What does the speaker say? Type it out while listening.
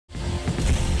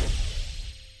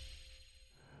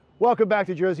Welcome back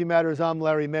to Jersey Matters. I'm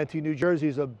Larry Menti. New Jersey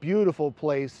is a beautiful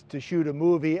place to shoot a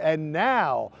movie, and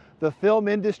now the film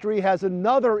industry has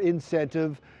another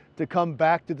incentive to come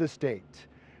back to the state.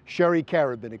 Sherry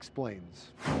Karabin explains.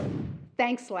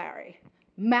 Thanks, Larry.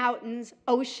 Mountains,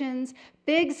 oceans,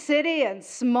 big city and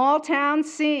small town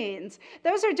scenes.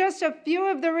 Those are just a few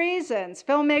of the reasons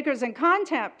filmmakers and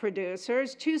content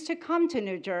producers choose to come to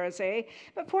New Jersey.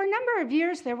 But for a number of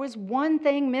years, there was one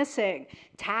thing missing: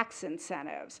 tax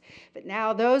incentives. But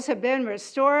now those have been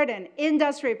restored, and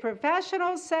industry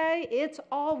professionals say it's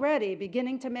already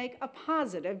beginning to make a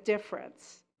positive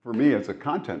difference. For me, as a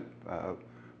content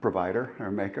provider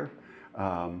or maker,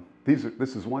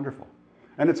 this is wonderful.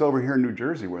 And it's over here in New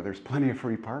Jersey where there's plenty of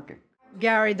free parking.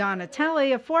 Gary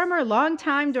Donatelli, a former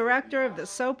longtime director of the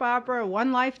soap opera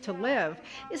One Life to Live,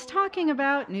 is talking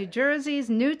about New Jersey's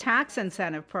new tax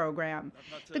incentive program.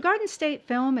 The Garden State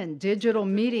Film and Digital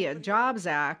Media Jobs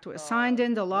Act was signed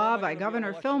into law by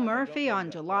Governor Phil Murphy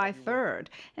on July 3rd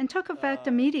and took effect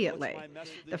immediately.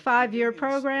 The 5-year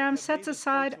program sets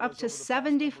aside up to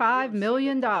 $75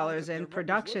 million in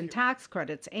production tax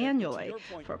credits annually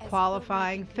for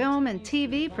qualifying film and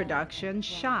TV production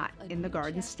shot in the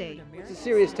Garden State. It's a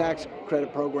serious tax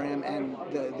credit program, and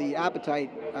the appetite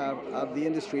of the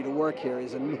industry to work here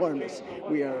is enormous.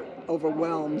 We are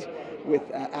overwhelmed with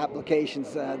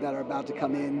applications that are about to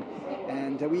come in,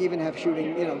 and we even have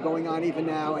shooting going on even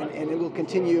now, and it will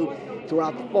continue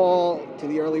throughout the fall to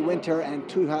the early winter, and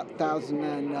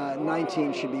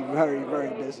 2019 should be very,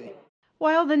 very busy.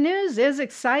 While the news is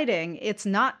exciting, it's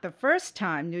not the first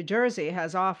time New Jersey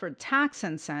has offered tax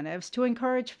incentives to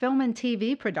encourage film and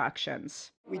TV productions.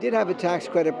 We did have a tax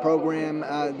credit program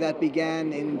that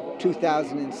began in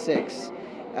 2006.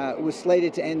 It was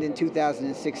slated to end in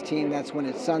 2016. That's when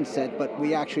it sunset, but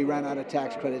we actually ran out of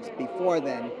tax credits before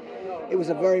then. It was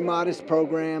a very modest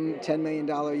program, $10 million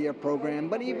a year program,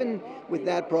 but even with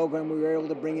that program, we were able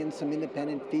to bring in some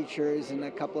independent features and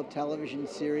a couple of television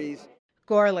series.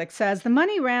 Gorlick says the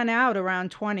money ran out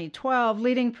around 2012,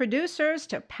 leading producers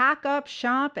to pack up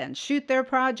shop and shoot their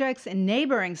projects in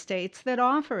neighboring states that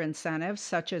offer incentives,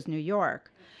 such as New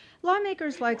York.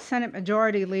 Lawmakers like Senate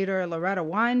Majority Leader Loretta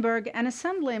Weinberg and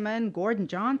Assemblyman Gordon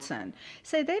Johnson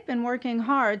say they've been working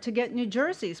hard to get New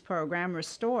Jersey's program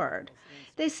restored.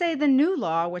 They say the new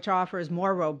law, which offers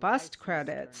more robust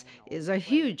credits, is a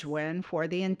huge win for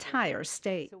the entire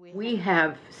state. We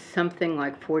have something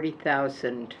like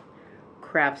 40,000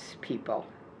 craftspeople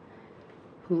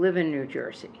who live in New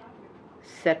Jersey,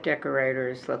 set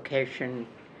decorators, location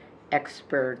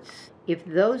experts. If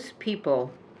those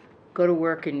people go to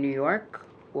work in New York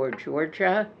or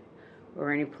Georgia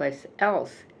or any place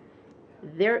else,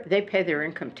 they pay their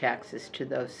income taxes to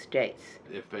those states.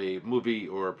 If a movie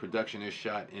or a production is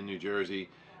shot in New Jersey,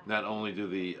 not only do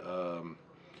the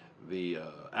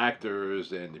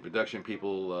actors and the production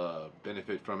people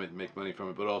benefit from it and make money from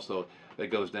it, but also that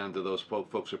goes down to those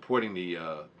folks supporting the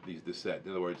set.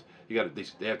 In other words, they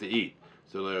have to eat,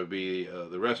 so there will be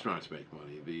the restaurants make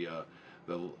money, the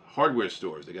hardware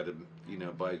stores, they got to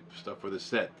buy stuff for the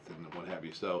set and what have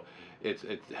you. So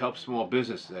it helps small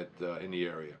business in the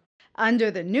area.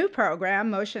 Under the new program,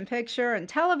 motion picture and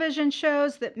television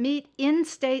shows that meet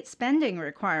in-state spending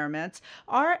requirements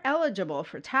are eligible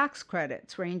for tax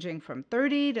credits ranging from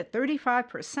 30 to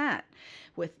 35%,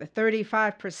 with the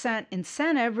 35%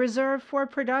 incentive reserved for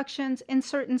productions in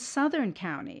certain southern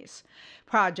counties.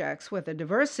 Projects with a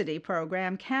diversity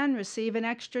program can receive an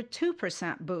extra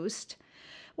 2% boost,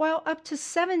 while up to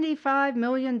 $75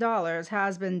 million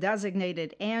has been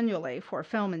designated annually for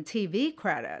film and TV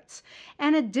credits.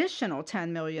 An additional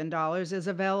 $10 million is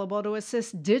available to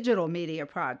assist digital media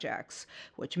projects,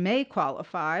 which may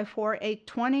qualify for a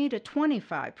 20 to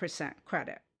 25%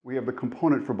 credit. We have the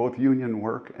component for both union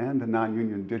work and the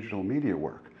non-union digital media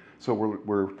work. So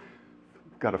we're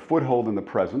got a foothold in the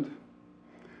present,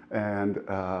 and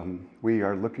we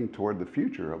are looking toward the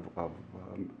future of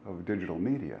digital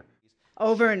media.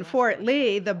 Over in Fort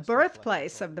Lee, the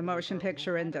birthplace of the motion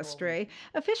picture industry,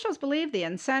 officials believe the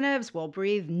incentives will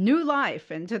breathe new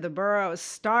life into the borough's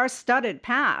star-studded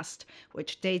past,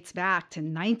 which dates back to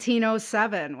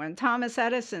 1907 when Thomas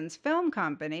Edison's film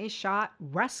company shot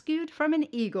Rescued from an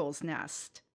Eagle's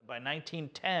Nest. By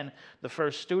 1910, the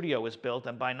first studio was built,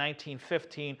 and by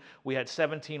 1915, we had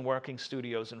 17 working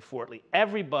studios in Fort Lee.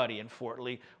 Everybody in Fort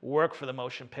Lee worked for the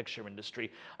motion picture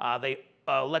industry. They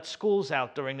let schools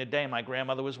out during the day. My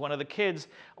grandmother was one of the kids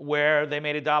where they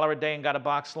made $1 a day and got a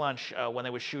box lunch when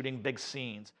they were shooting big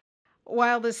scenes.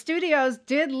 While the studios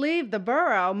did leave the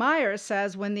borough, Myers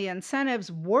says when the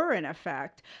incentives were in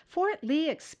effect, Fort Lee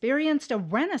experienced a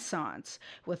renaissance,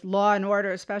 with Law and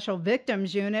Order Special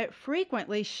Victims Unit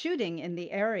frequently shooting in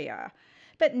the area.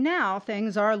 But now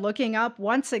things are looking up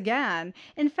once again.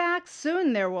 In fact,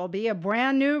 soon there will be a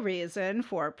brand new reason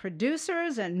for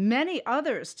producers and many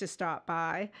others to stop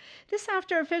by. This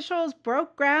after officials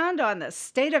broke ground on the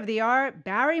state-of-the-art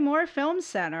Barrymore Film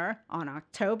Center on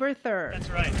October 3rd. That's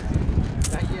right.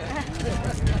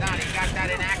 Donnie, got that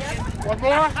in action? One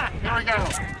more? Here we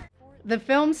go. The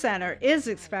Film Center is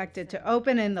expected to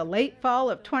open in the late fall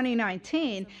of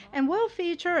 2019 and will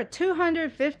feature a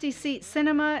 250-seat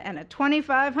cinema and a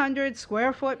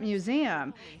 2,500-square-foot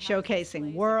museum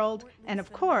showcasing world and,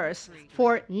 of course,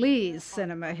 Fort Lee's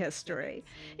cinema history.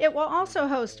 It will also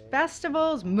host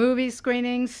festivals, movie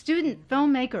screenings, student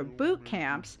filmmaker boot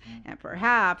camps, and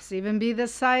perhaps even be the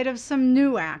site of some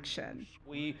new action.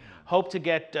 We hope to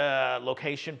get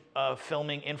location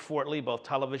filming in Fort Lee, both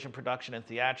television production and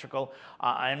theatrical.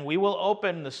 And we will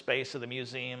open the space of the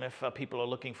museum if people are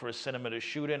looking for a cinema to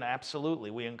shoot in.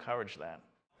 Absolutely, we encourage that.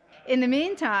 In the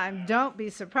meantime, don't be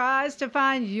surprised to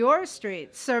find your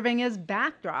streets serving as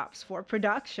backdrops for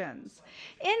productions.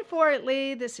 In Fort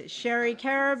Lee, this is Sherry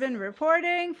Karabin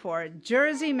reporting for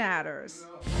Jersey Matters.